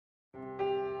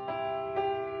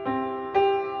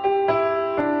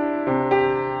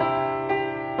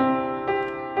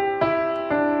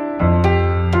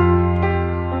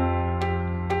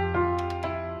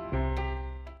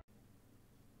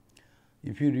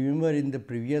if you remember in the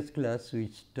previous class, we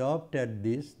stopped at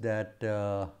this that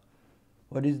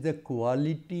what is the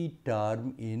quality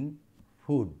term in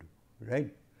food, right?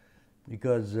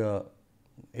 Because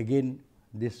again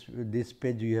this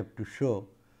page we have to show,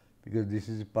 because this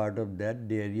is part of that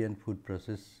dairy and food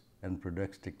process and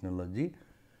products technology,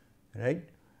 right?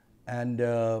 And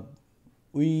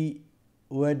we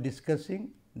were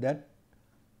discussing that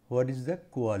what is the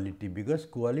quality, because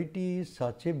quality is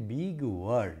such a big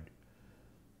word.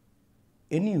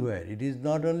 Anywhere, it is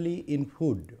not only in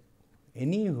food,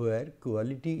 anywhere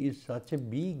quality is such a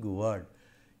big word.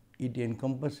 It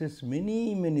encompasses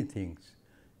many things,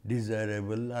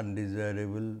 desirable,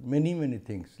 undesirable, many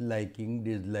things, liking,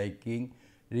 disliking,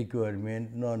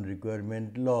 requirement,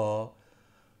 non-requirement, law,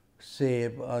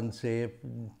 safe, unsafe,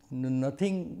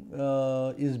 nothing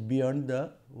is beyond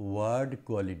the word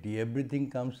quality. Everything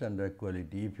comes under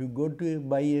quality. If you go to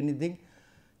buy anything,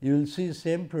 you will see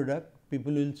same product,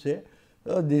 people will say,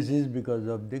 oh, this is because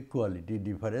of the quality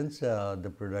difference,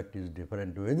 the product is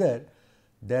different. Whether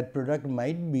that product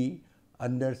might be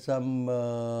under some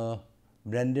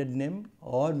branded name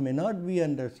or may not be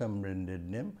under some branded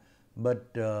name, but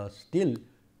still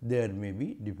there may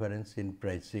be difference in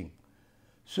pricing.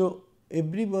 So,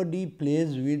 everybody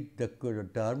plays with the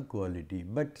term quality,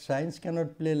 but science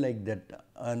cannot play like that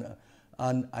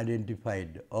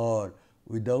unidentified or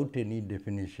without any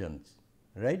definitions,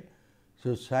 right.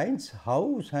 So, science,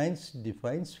 how science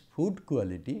defines food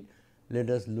quality, let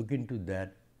us look into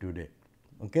that today.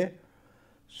 Okay.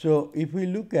 So, if we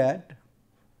look at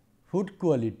food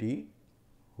quality,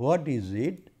 what is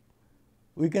it?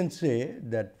 We can say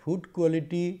that food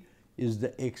quality is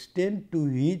the extent to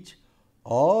which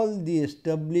all the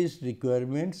established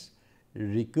requirements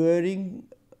relating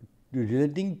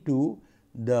to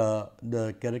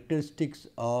the characteristics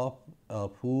of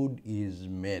food is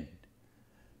met,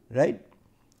 right.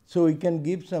 So, we can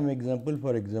give some example.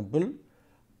 For example,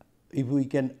 if we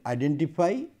can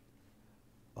identify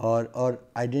or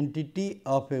identity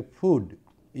of a food,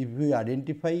 if we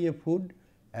identify a food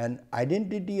and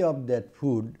identity of that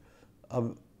food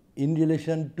in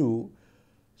relation to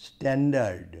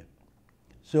standard.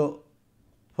 So,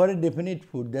 for a definite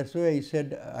food, that is why I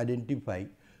said identify.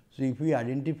 So, if we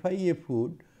identify a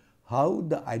food, how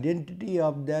the identity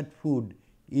of that food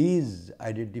is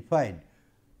identified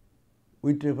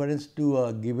with reference to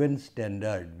a given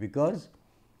standard, because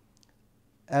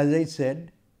as I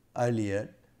said earlier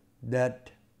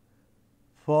that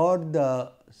for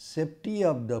the safety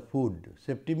of the food,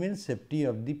 safety means safety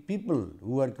of the people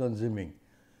who are consuming,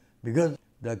 because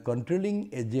the controlling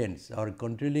agents or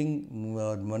controlling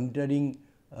or monitoring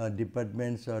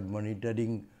departments or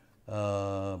monitoring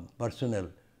personnel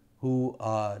who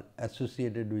are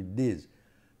associated with this,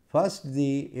 first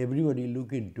everybody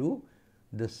look into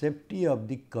the safety of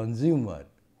the consumer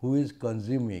who is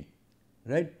consuming,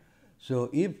 right. So,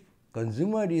 if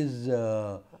consumer is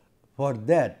for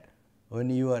that, when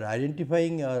you are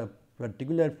identifying a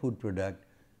particular food product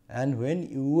and when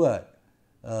you are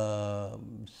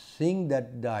seeing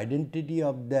that the identity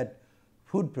of that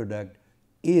food product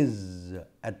is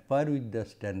at par with the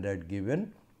standard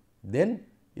given, then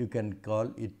you can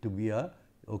call it to be a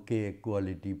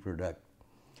quality product.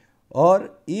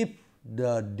 Or if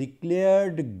the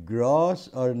declared gross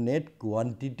or net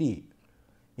quantity,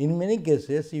 in many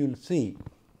cases you will see,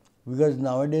 because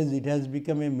nowadays it has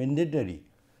become a mandatory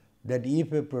that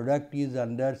if a product is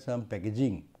under some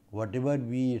packaging, whatever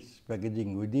be its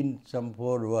packaging within some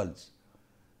 4 walls,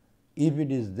 if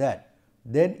it is that,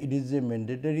 then it is a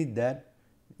mandatory that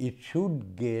it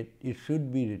should be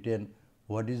written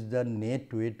what is the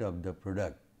net weight of the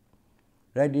product,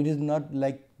 right. It is not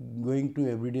like going to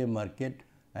everyday market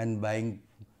and buying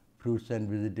fruits and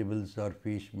vegetables or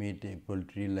fish, meat,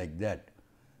 poultry like that.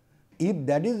 If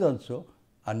that is also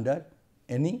under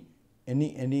any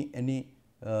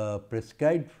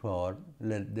prescribed form,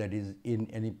 that is in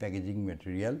any packaging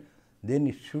material, then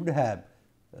it should have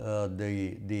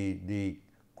the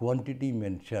quantity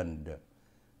mentioned,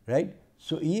 right.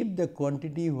 So, if the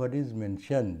quantity what is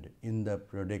mentioned in the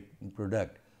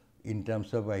product in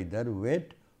terms of either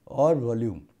weight or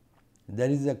volume, that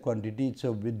is the quantity.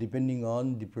 So, depending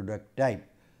on the product type,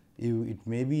 it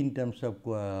may be in terms of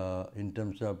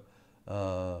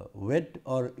weight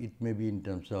or it may be in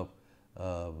terms of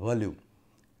volume,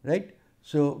 right.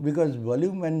 So, because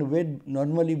volume and weight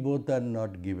normally both are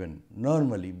not given,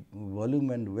 normally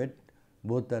volume and weight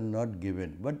both are not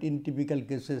given, but in typical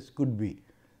cases could be,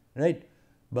 right.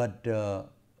 But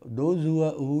those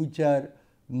which are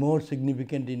more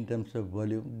significant in terms of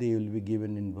volume, they will be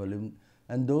given in volume,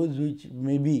 and those which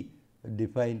may be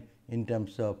defined in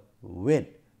terms of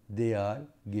weight, they are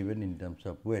given in terms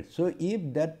of weight. So, if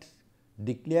that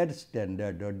declared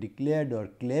standard or declared or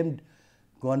claimed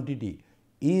quantity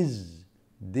is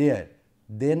there,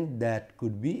 then that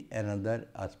could be another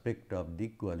aspect of the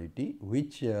quality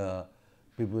which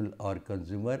people or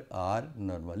consumer are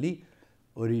normally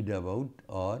worried about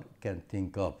or can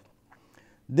think of.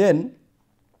 Then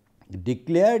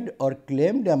declared or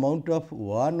claimed amount of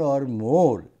one or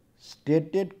more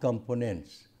stated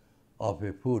components of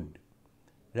a food,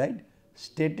 right.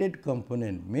 Stated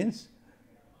component means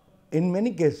in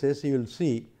many cases you will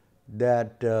see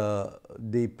that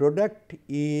the product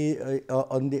is,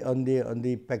 on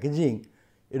the packaging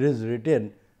it is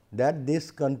written that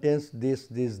this contains this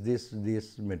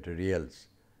materials,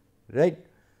 right.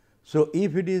 So,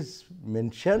 if it is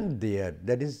mentioned there,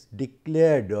 that is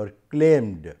declared or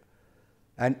claimed,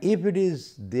 and if it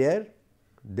is there,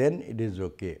 then it is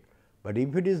okay. But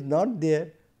if it is not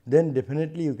there, then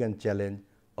definitely you can challenge,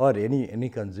 or any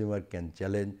consumer can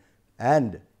challenge,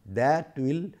 and that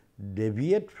will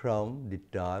deviate from the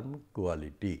term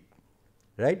quality,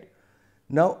 right.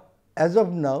 Now, as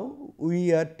of now,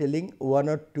 we are telling one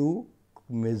or two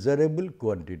measurable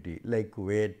quantity like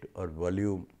weight or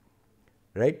volume,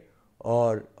 right,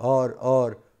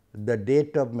 or the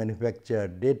date of manufacture,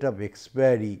 date of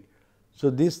expiry. So,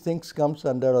 these things comes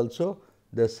under also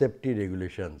the safety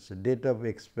regulations, date of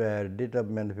expire, date of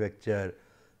manufacture,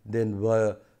 then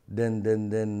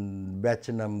batch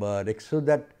number, so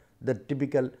that the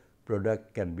typical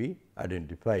product can be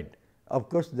identified. Of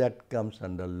course, that comes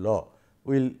under law.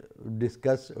 We will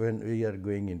discuss when we are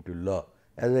going into law.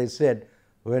 As I said,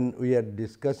 when we are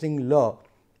discussing law,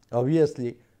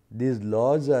 obviously, these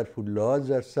laws are food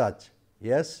laws are such,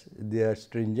 yes, they are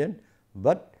stringent,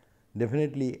 but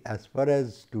definitely as far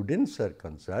as students are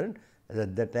concerned,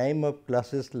 at the time of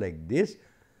classes like this,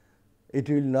 it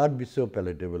will not be so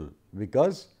palatable,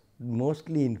 because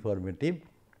mostly informative,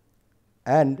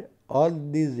 and all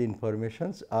these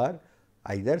informations are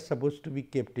either supposed to be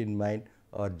kept in mind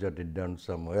or jotted down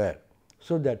somewhere.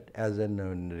 So, that as and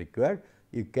when required,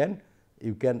 you can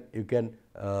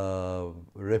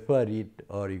refer it,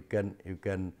 or you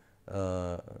can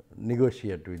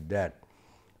negotiate with that.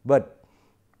 But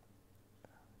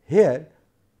here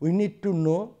we need to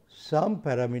know some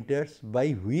parameters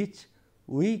by which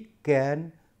we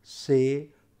can say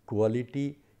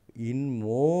quality in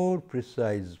more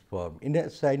precise form, in a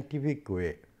scientific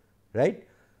way, right.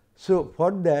 So,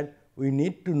 for that we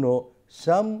need to know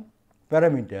some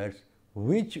parameters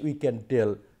which we can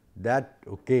tell that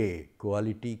okay,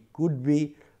 quality could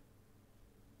be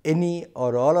any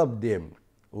or all of them.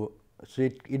 So,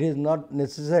 it is not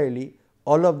necessarily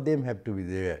all of them have to be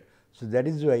there. So, that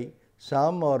is why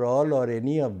some or all or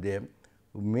any of them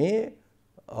may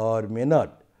or may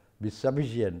not be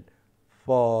sufficient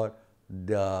for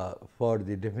the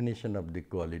definition of the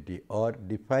quality or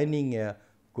defining a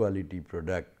quality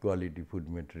product, quality food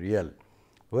material.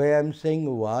 Why I am saying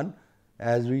one,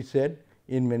 as we said,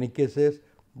 in many cases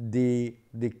the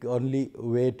only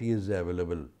weight is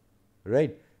available,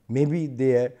 right. Maybe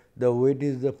there the weight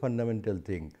is the fundamental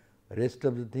thing, rest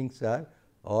of the things are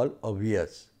all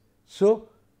obvious. So,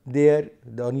 there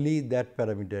the only that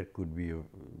parameter could be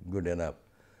good enough.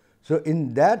 So,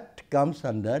 in that comes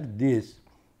under this,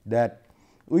 that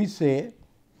we say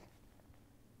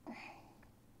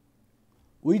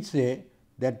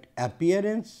that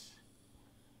appearance,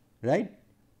 right,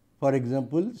 for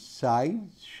example,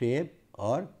 size, shape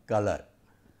or color,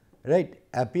 right.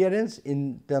 Appearance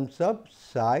in terms of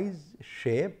size,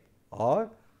 shape or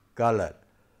color,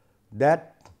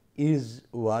 that is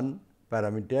one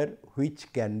parameter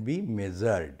which can be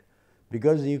measured,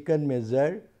 because you can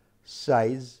measure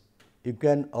size, you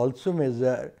can also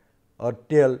measure or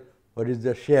tell what is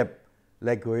the shape,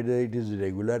 like whether it is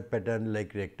regular pattern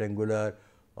like rectangular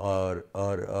or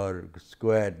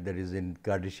square, that is in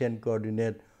Cartesian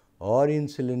coordinate, or in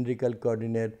cylindrical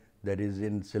coordinate, that is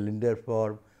in cylinder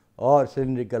form or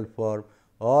cylindrical form,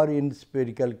 or in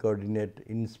spherical coordinate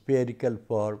in spherical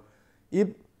form. If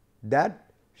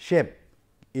that shape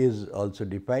is also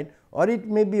defined, or it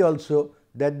may be also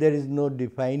that there is no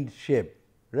defined shape,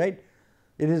 right.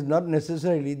 It is not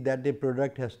necessarily that a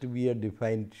product has to be a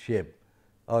defined shape,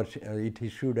 or it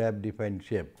should have defined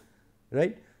shape,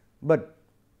 right. But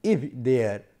if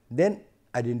there, then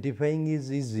identifying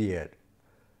is easier.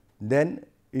 Then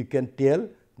you can tell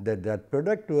that that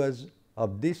product was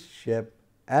of this shape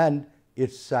and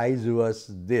its size was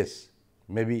this.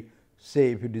 Maybe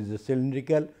say if it is a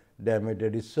cylindrical, diameter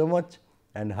is so much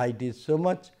and height is so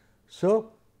much.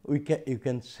 So, you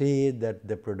can say that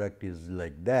the product is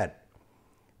like that,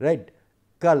 right.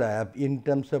 Color, in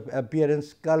terms of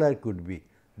appearance, color could be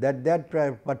that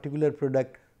particular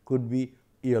product could be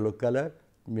yellow color,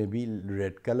 maybe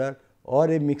red color,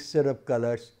 or a mixture of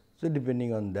colors. So,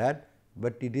 depending on that,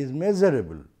 but it is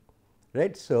measurable,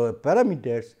 right. So,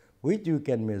 parameters which you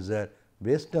can measure,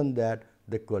 based on that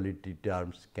the quality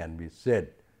terms can be said,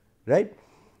 right.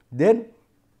 Then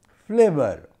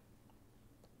flavor.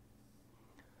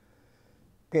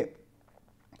 Okay.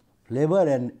 Flavor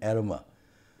and aroma.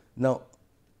 Now,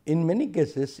 in many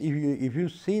cases, if you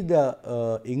see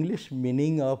the English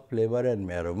meaning of flavor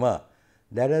and aroma,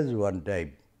 that is one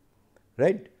type,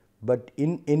 right. But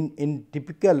in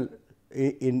typical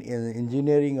in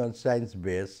engineering or science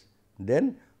base,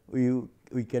 then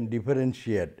we can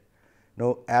differentiate.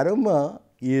 Now, aroma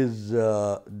is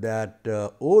that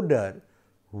odor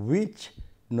which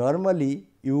normally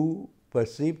you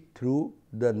perceive through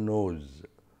the nose.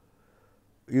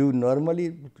 You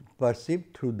normally perceive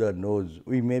through the nose.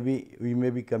 We may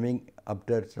be coming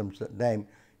after some time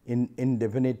in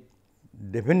definite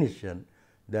definition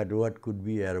that what could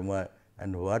be aroma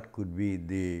and what could be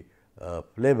the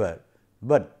flavor,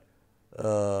 but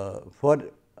for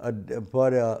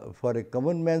a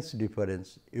common man's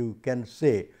difference, you can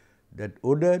say that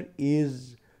odor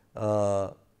is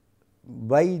by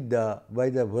the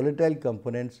volatile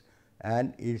components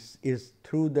and is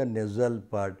through the nasal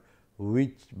part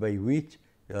by which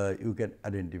you can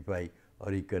identify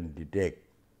or you can detect,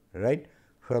 right.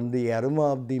 From the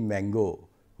aroma of the mango,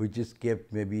 which is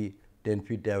kept maybe 10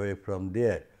 feet away from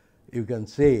there, you can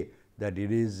say that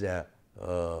it is a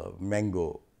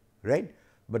mango, right.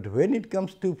 But when it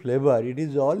comes to flavor, it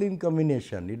is all in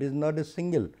combination. It is not a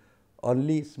single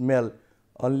only smell,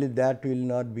 only that will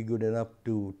not be good enough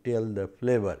to tell the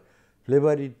flavor.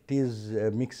 Flavor, it is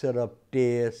a mixture of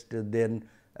taste, then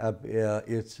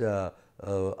it's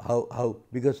how,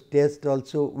 because taste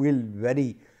also will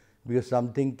vary, because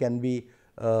something can be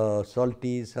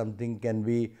salty, something can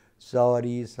be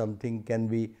soury, something can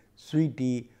be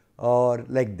sweety or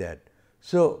like that.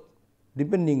 So,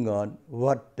 depending on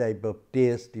what type of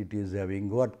taste it is having,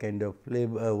 what kind of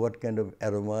flavor, what kind of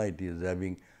aroma it is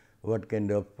having, what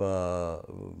kind of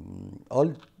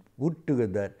all put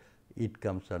together, it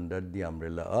comes under the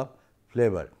umbrella of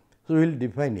flavor. So, we will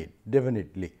define it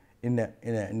definitely in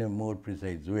a more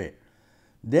precise way.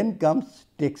 Then comes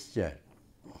texture,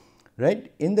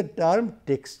 right. In the term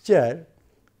texture,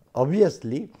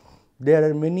 obviously, there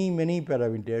are many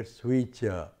parameters which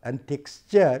and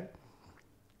texture,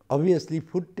 obviously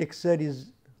food texture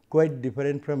is quite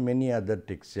different from many other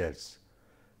textures,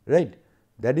 right.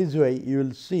 That is why you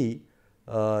will see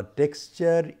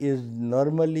texture is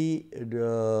normally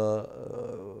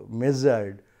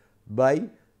measured by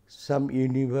some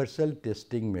universal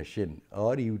testing machine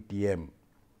or UTM,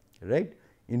 right.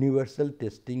 Universal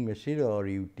testing machine or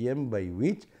UTM by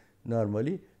which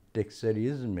normally texture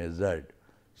is measured.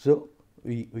 So,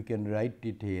 we can write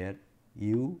it here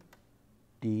UTM,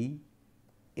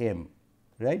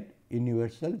 right,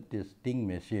 universal testing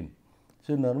machine.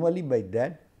 So, normally by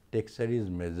that texture is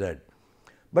measured,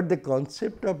 but the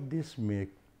concept of this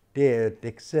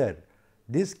texture,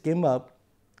 this came up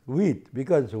with,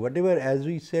 because whatever, as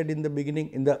we said in the beginning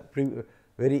in the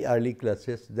very early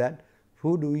classes, that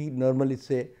food we normally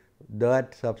say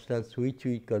that substance which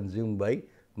we consume by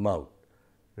mouth,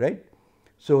 right.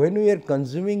 So, when we are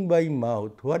consuming by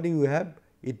mouth, what do you have?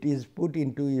 It is put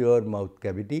into your mouth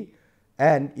cavity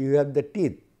and you have the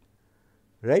teeth,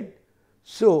 right.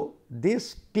 So,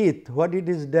 this teeth, what it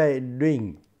is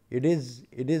doing? It is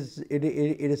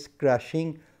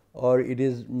crushing or it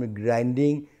is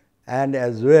grinding, and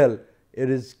as well it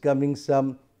is coming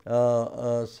some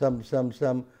when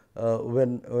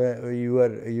you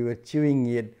are chewing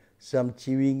it, some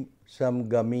chewing, some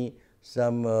gummy,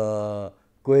 some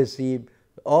cohesive,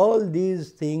 all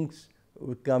these things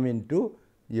come into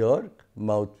your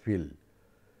mouth feel,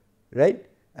 right.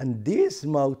 And this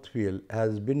mouth feel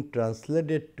has been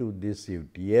translated to this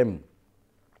UTM.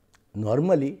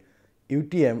 Normally,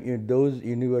 UTM, in those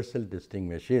universal testing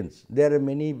machines, there are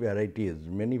many varieties.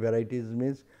 Many varieties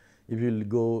means, if you will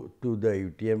go to the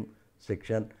UTM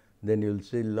section, then you will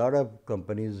see a lot of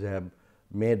companies have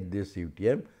made this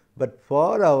UTM. But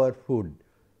for our food,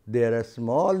 there are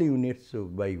small units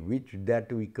by which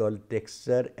that we call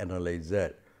texture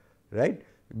analyzer, right.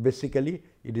 Basically,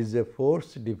 it is a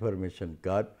force deformation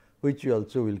curve, which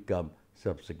also will come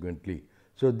subsequently.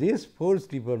 So, this force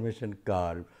deformation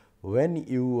curve, when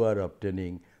you are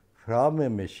obtaining from a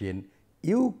machine,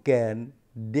 you can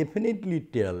definitely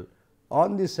tell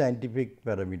on the scientific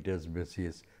parameters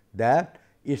basis that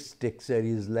its texture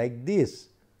is like this.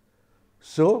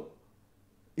 So,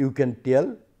 you can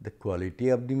tell the quality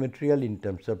of the material in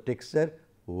terms of texture,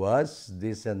 was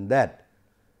this and that,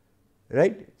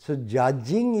 right. So,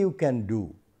 judging you can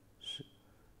do.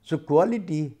 So,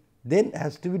 quality then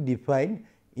has to be defined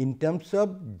in terms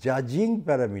of judging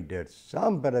parameters,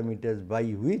 some parameters by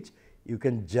which you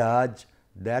can judge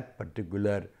that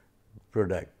particular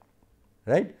product,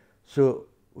 right. So,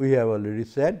 we have already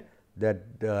said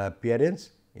that the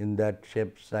appearance in that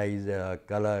shape, size,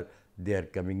 color, they are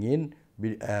coming in,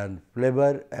 and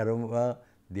flavor, aroma,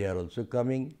 they are also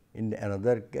coming in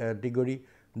another category.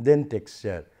 Then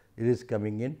texture, it is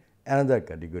coming in another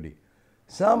category.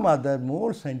 Some other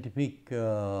more scientific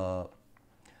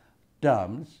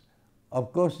terms,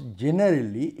 of course,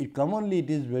 generally, commonly it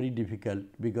is very difficult,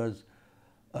 because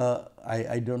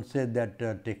I do not say that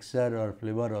texture or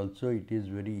flavor also it is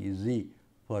very easy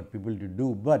for people to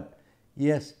do, but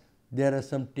yes, there are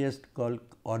some tests called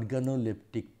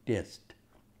organoleptic test,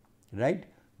 right,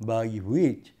 by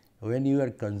which when you are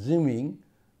consuming,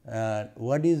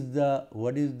 what is the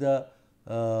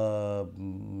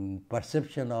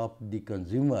perception of the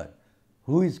consumer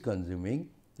who is consuming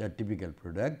the typical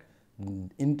product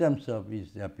in terms of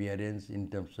its appearance, in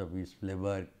terms of its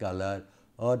flavor, color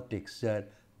or texture,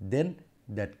 then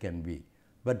that can be.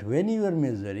 But when you are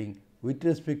measuring with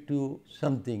respect to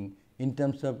something in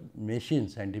terms of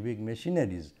machines, scientific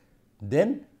machineries,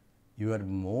 then you are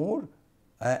more,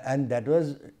 and that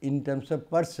was in terms of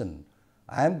person.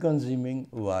 I am consuming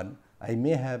one, I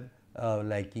may have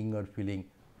liking or feeling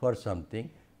for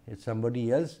something, if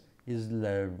somebody else is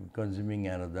consuming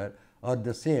another or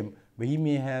the same, but he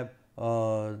may have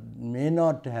may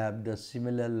not have the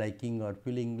similar liking or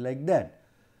feeling like that.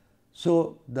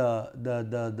 So,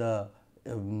 the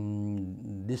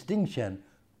distinction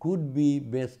could be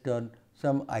based on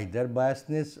some either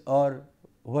biasness or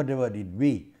whatever it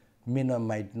be,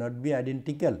 might not be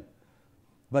identical.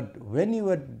 But when you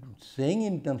are saying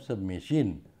in terms of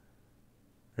machine,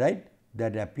 right,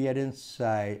 that appearance,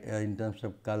 size, in terms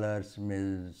of colors,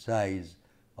 size,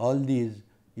 all these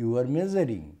you are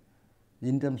measuring.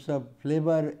 In terms of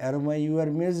flavor, aroma, you are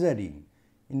measuring.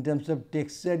 In terms of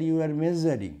texture, you are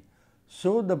measuring.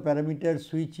 So, the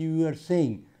parameters which you are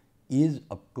saying is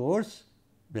of course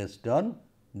based on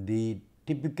the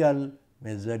typical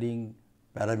measuring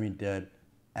parameter,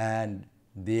 and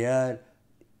there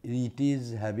it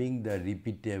is having the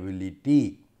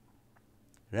repeatability,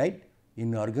 right.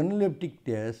 In organoleptic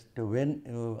test, when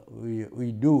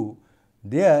we do,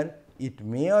 there it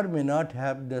may or may not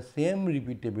have the same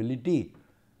repeatability,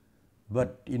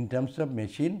 but in terms of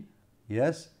machine,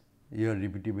 yes, your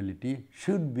repeatability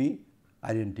should be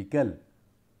identical,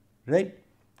 right.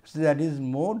 So, that is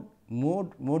more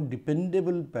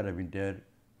dependable parameter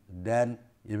than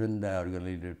even the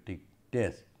organoleptic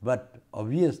test, but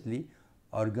obviously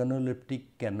organoleptic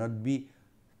cannot be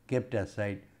kept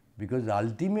aside, because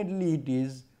ultimately it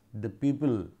is the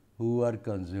people who are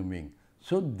consuming.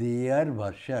 So, their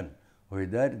version,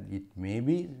 whether it may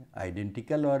be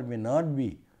identical or may not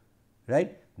be,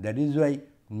 right. That is why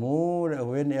more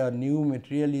when a new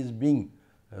material is being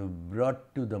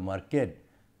brought to the market,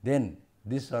 then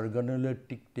this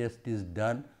organoleptic test is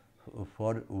done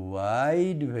for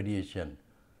wide variation,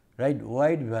 right.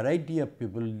 Wide variety of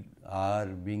people are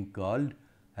being called,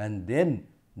 and then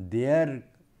they are,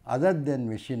 other than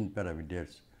machine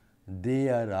parameters, they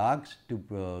are asked to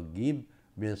give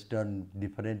based on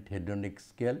different hedonic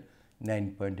scale,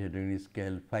 9-point hedonic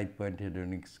scale, 5-point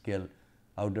hedonic scale,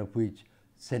 out of which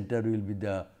center will be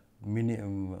the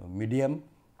medium,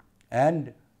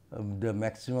 and the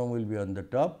maximum will be on the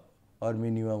top or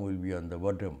minimum will be on the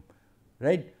bottom,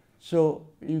 right. So,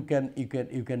 you can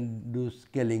do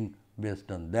scaling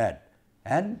based on that,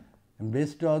 and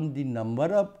based on the number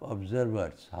of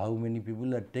observers, how many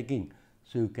people are taking.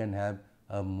 So, you can have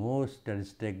a more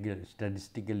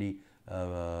statistically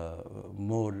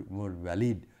more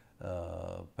valid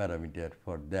parameter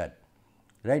for that,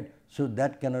 right. So,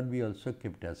 that cannot be also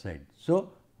kept aside.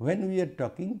 So, when we are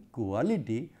talking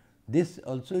quality, this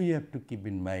also you have to keep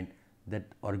in mind that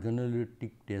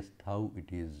organoleptic test how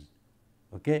it is.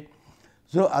 Okay.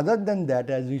 So, other than that,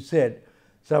 as we said,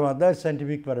 some other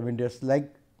scientific parameters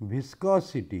like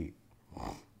viscosity,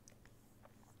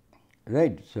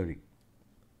 right, sorry,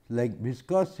 like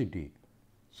viscosity.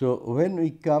 So, when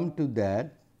we come to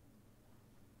that,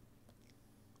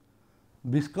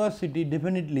 viscosity,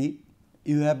 definitely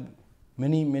you have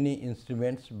many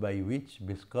instruments by which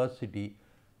viscosity,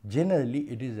 generally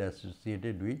it is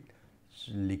associated with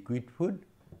liquid food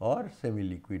or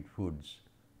semi-liquid foods,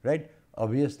 right.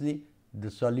 Obviously,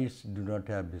 the solids do not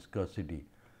have viscosity.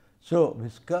 So,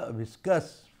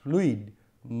 viscous fluid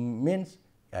means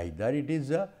either it is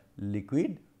a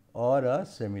liquid or a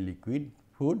semi-liquid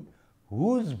food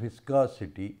whose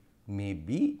viscosity may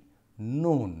be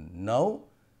known. Now,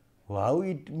 how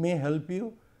it may help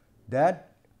you?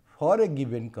 That for a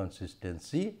given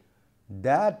consistency,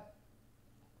 that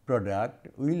product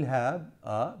will have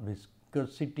a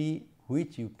viscosity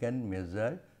which you can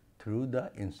measure through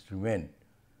the instrument,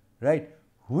 right,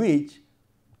 which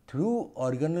through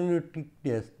organoleptic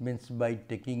test, means by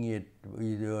taking it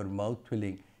with your mouth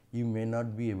feeling, you may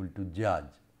not be able to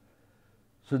judge.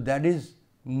 So, that is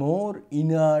more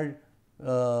inner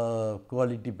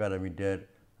quality parameter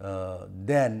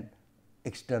than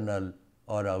external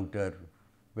or outer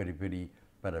peripheral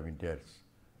parameters,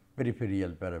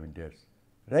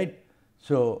 right.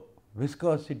 So,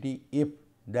 viscosity, if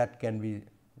that can be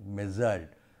measured,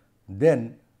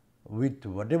 then with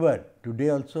whatever, today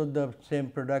also the same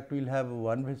product will have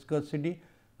one viscosity,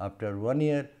 after 1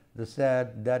 year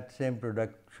that same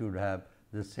product should have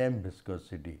the same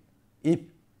viscosity, if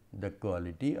the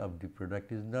quality of the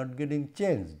product is not getting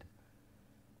changed,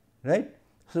 right.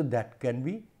 So, that can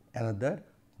be another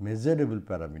measurable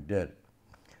parameter.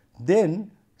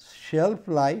 Then shelf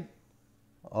life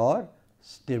or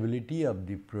stability of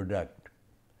the product.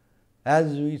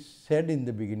 As we said in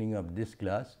the beginning of this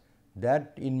class,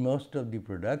 that in most of the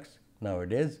products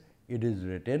nowadays it is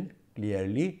written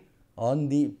clearly on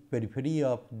the periphery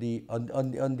of the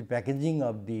on the packaging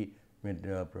of the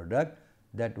product,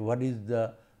 that what is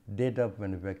the date of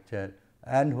manufacture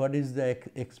and what is the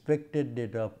expected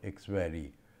date of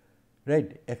expiry,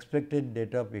 right. Expected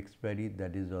date of expiry,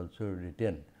 that is also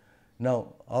written.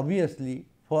 Now, obviously,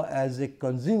 for as a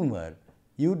consumer,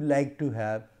 you would like to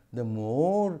have the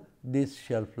more this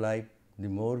shelf life, the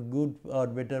more good or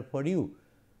better for you,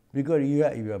 because you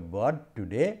have bought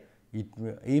today.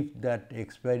 If that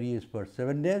expiry is for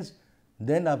 7 days,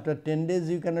 then after 10 days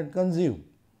you cannot consume,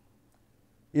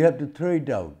 you have to throw it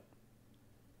out,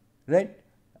 right.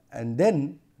 And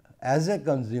then as a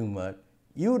consumer,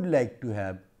 you would like to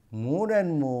have more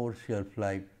and more shelf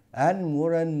life and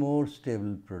more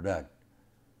stable product,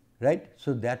 right.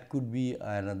 So, that could be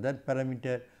another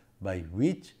parameter by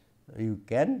which you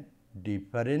can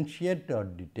differentiate or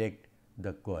detect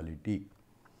the quality.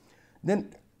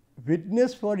 Then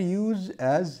fitness for use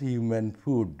as human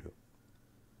food,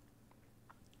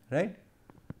 right,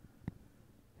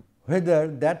 whether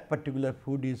that particular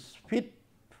food is fit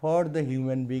for the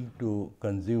human being to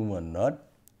consume or not.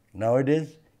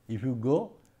 Nowadays, if you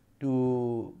go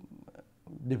to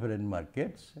different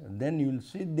markets, then you will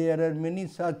see there are many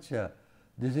such,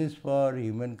 this is for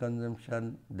human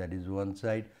consumption, that is one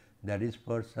side, that is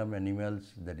for some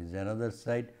animals, that is another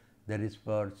side, that is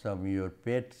for some your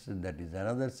pets, that is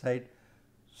another side.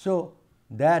 So,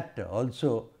 that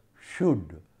also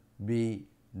should be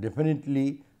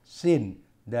definitely seen,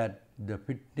 that the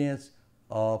fitness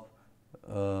of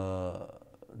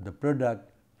the product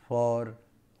for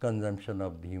consumption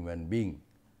of the human being,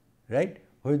 right,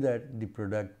 whether the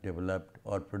product developed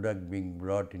or product being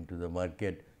brought into the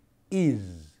market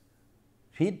is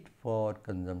fit for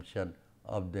consumption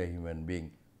of the human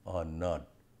being or not,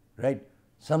 right.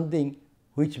 Something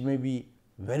which may be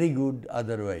very good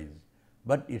otherwise,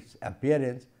 but its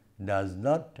appearance does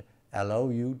not allow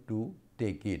you to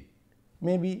take it.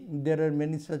 Maybe there are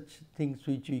many such things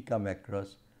which we come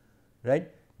across, right.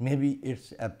 Maybe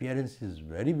its appearance is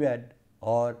very bad,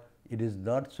 or it is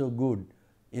not so good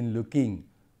in looking,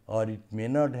 or it may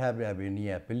not have any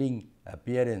appealing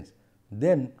appearance,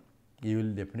 then you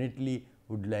will definitely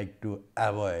would like to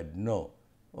avoid. No,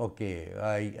 okay,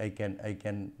 I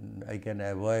can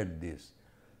avoid this,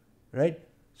 right.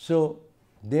 So,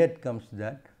 there comes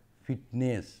that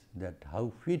fitness, that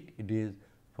how fit it is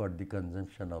for the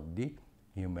consumption of the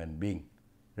human being,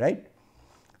 right.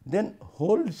 Then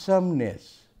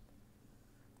wholesomeness.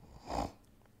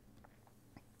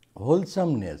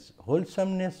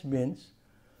 Wholesomeness means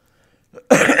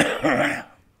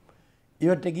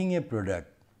you are taking a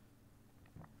product,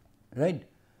 right,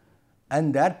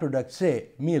 and that product, say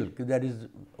milk, that is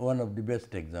one of the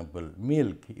best example.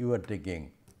 Milk you are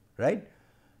taking, right.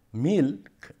 Milk,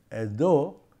 as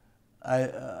though I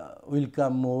will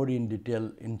come more in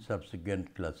detail in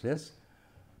subsequent classes,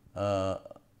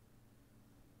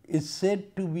 is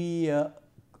said to be a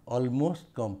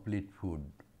almost complete food,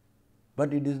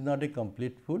 but it is not a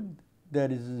complete food. There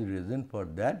is a reason for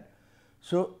that.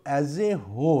 So, as a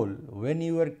whole, when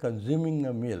you are consuming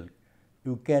a milk,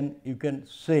 you can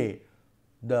say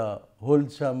the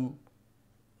wholesomeness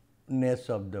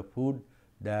of the food,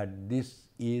 that this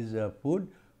is a food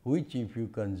which if you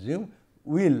consume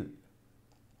will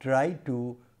try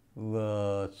to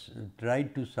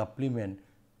supplement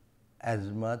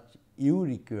as much you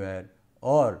require,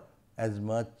 or as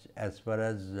much as far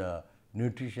as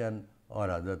nutrition or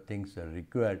other things are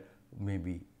required,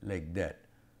 maybe like that,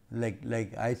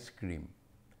 like ice cream,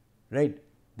 right?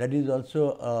 That is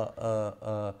also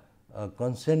a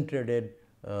concentrated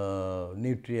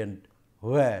nutrient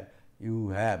where you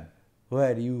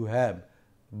have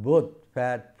both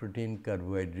fat, protein,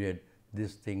 carbohydrate,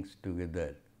 these things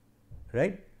together,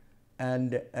 right?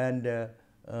 And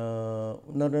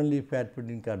not only fat,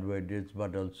 protein, carbohydrates,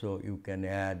 but also you can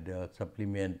add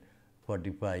supplement,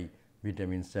 fortify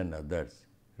vitamins and others,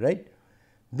 right?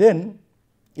 Then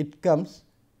it comes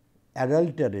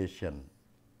adulteration,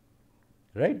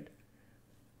 right?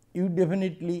 You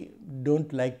definitely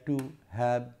don't like to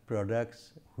have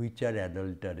products which are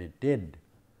adulterated,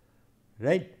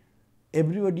 right?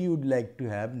 Everybody would like to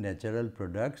have natural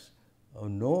products,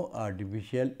 no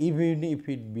artificial, even if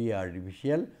it be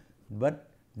artificial, but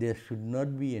there should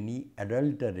not be any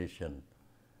adulteration.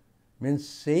 Means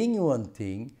saying one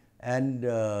thing and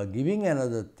giving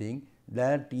another thing,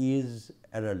 that is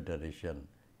adulteration.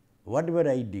 Whatever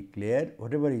I declare,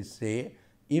 whatever I say,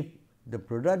 if the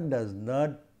product does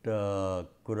not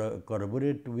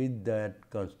corroborate with that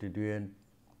constituent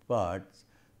parts,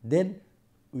 then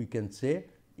we can say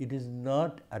it is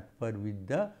not at par with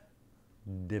the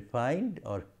defined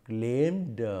or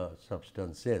claimed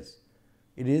substances.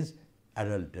 It is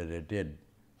adulterated.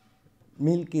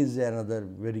 Milk is another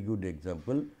very good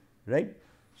example, right?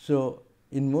 So,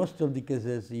 in most of the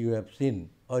cases you have seen,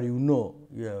 or you know,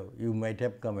 you might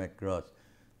have come across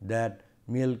that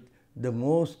milk, the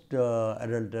most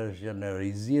adulteration or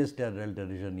easiest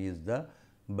adulteration is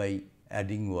by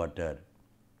adding water,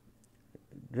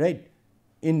 right?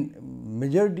 In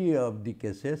majority of the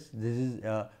cases, this is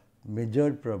a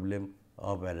major problem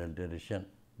of adulteration,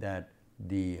 that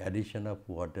the addition of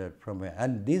water from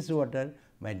and this water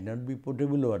might not be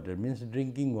potable water, means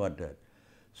drinking water.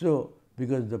 So,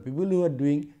 because the people who are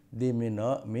doing, they may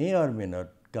or may not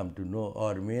come to know,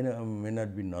 or may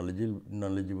not be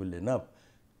knowledgeable enough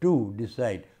to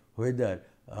decide whether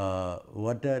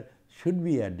water should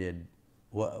be added.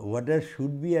 Water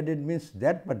should be added means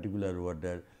that particular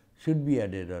water should be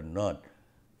added or not.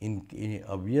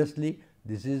 Obviously,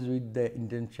 this is with the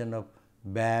intention of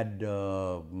bad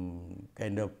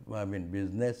kind of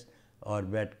business, or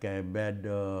bad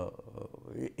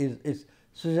is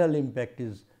social impact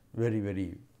is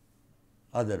very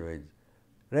otherwise,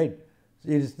 right?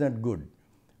 It is not good,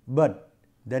 but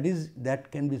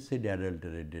that can be said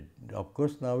adulterated. Of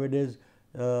course, nowadays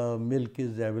milk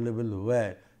is available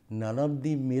where none of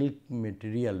the milk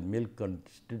material, milk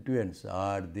constituents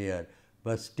are there,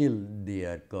 but still they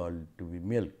are called to be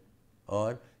milk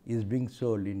or is being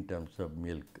sold in terms of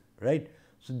milk, right?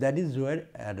 So, that is where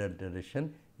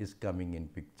adulteration is coming in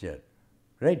picture,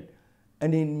 right?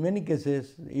 And in many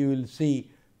cases you will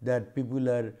see that people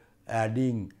are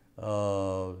adding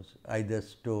either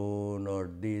stone or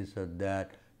this or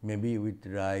that, maybe with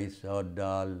rice or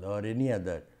dal or any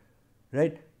other,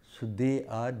 right? So, they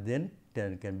are then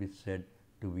can be said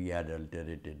to be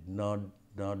adulterated, not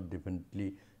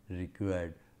definitely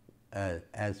required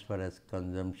as far as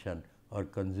consumption or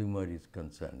consumer is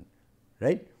concerned,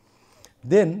 right?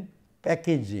 Then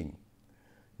packaging.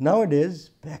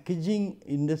 Nowadays, packaging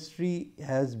industry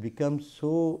has become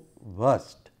so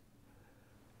vast,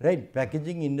 right?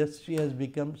 Packaging industry has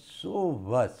become so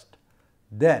vast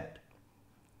that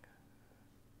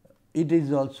it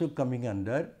is also coming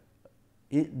under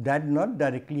that, not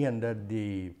directly under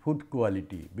the food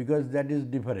quality, because that is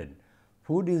different.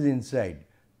 Food is inside,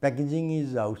 packaging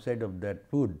is outside of that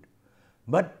food.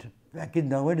 But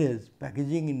nowadays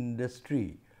packaging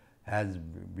industry has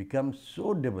become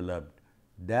so developed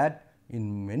that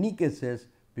in many cases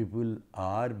people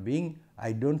are being,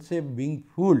 I don't say being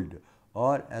fooled,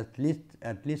 or at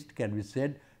least can be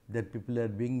said that people are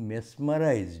being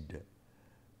mesmerized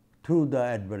through the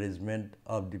advertisement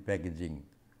of the packaging,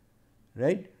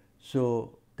 right?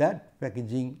 So, that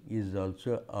packaging is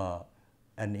also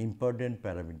an important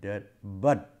parameter,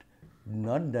 but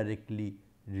not directly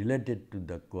related to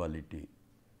the quality,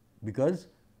 because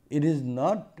it is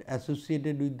not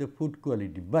associated with the food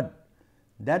quality, but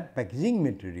that packaging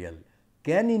material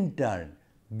can in turn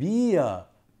be a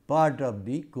part of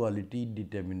the quality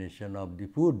determination of the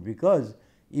food, because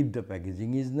if the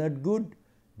packaging is not good,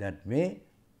 that may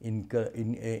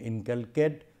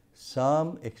inculcate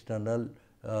some external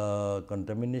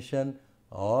contamination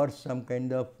or some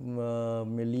kind of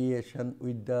malleation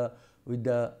with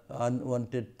the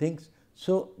unwanted things.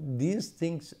 So, these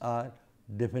things are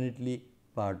definitely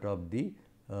part of the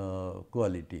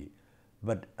quality,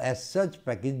 but as such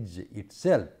package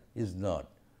itself is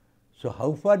not. So,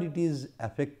 how far it is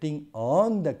affecting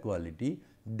on the quality,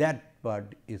 that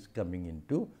part is coming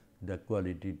into the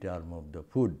quality term of the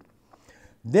food.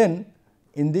 Then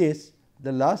in this,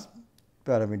 the last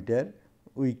parameter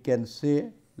we can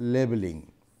say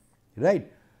labeling,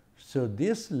 right. So,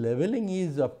 this labeling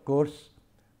is of course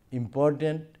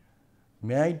important,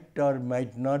 might or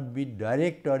might not be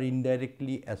direct or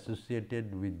indirectly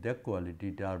associated with the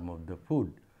quality term of the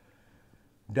food.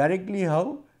 Directly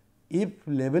how? If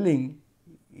labeling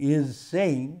is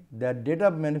saying that date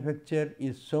of manufacture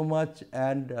is so much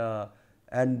and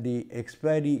the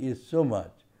expiry is so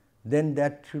much, then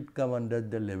that should come under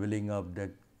the labeling of the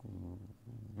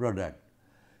product.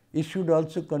 It should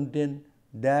also contain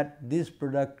that this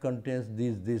product contains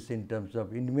this in terms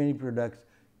of, in many products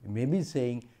may be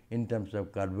saying in terms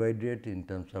of carbohydrate, in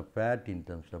terms of fat, in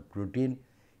terms of protein.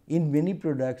 In many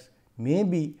products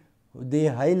maybe they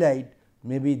highlight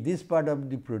maybe this part of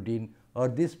the protein or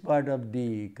this part of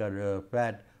the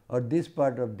fat or this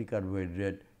part of the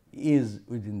carbohydrate is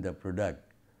within the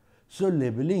product. So,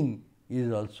 labeling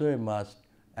is also a must,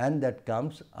 and that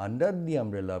comes under the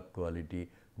umbrella of quality,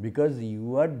 because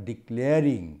you are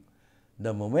declaring.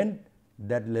 The moment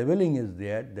that labeling is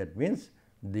there, that means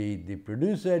the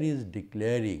producer is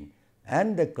declaring,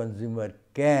 and the consumer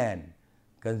can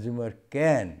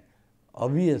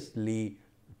obviously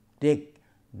take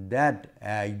that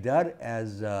either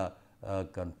as a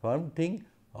confirmed thing,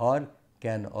 or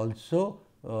can also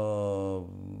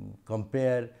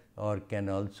compare or can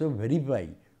also verify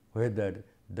whether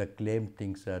the claimed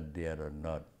things are there or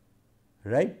not,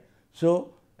 right.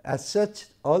 So, as such,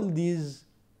 all these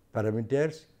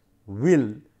parameters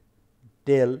will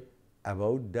tell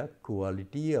about the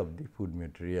quality of the food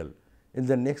material. In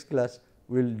the next class,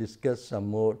 we will discuss some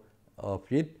more of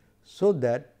it, so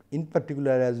that in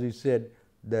particular, as we said,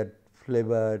 that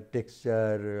flavor,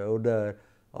 texture, odor,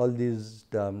 all these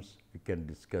terms we can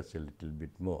discuss a little bit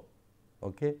more.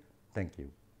 Okay? Thank you.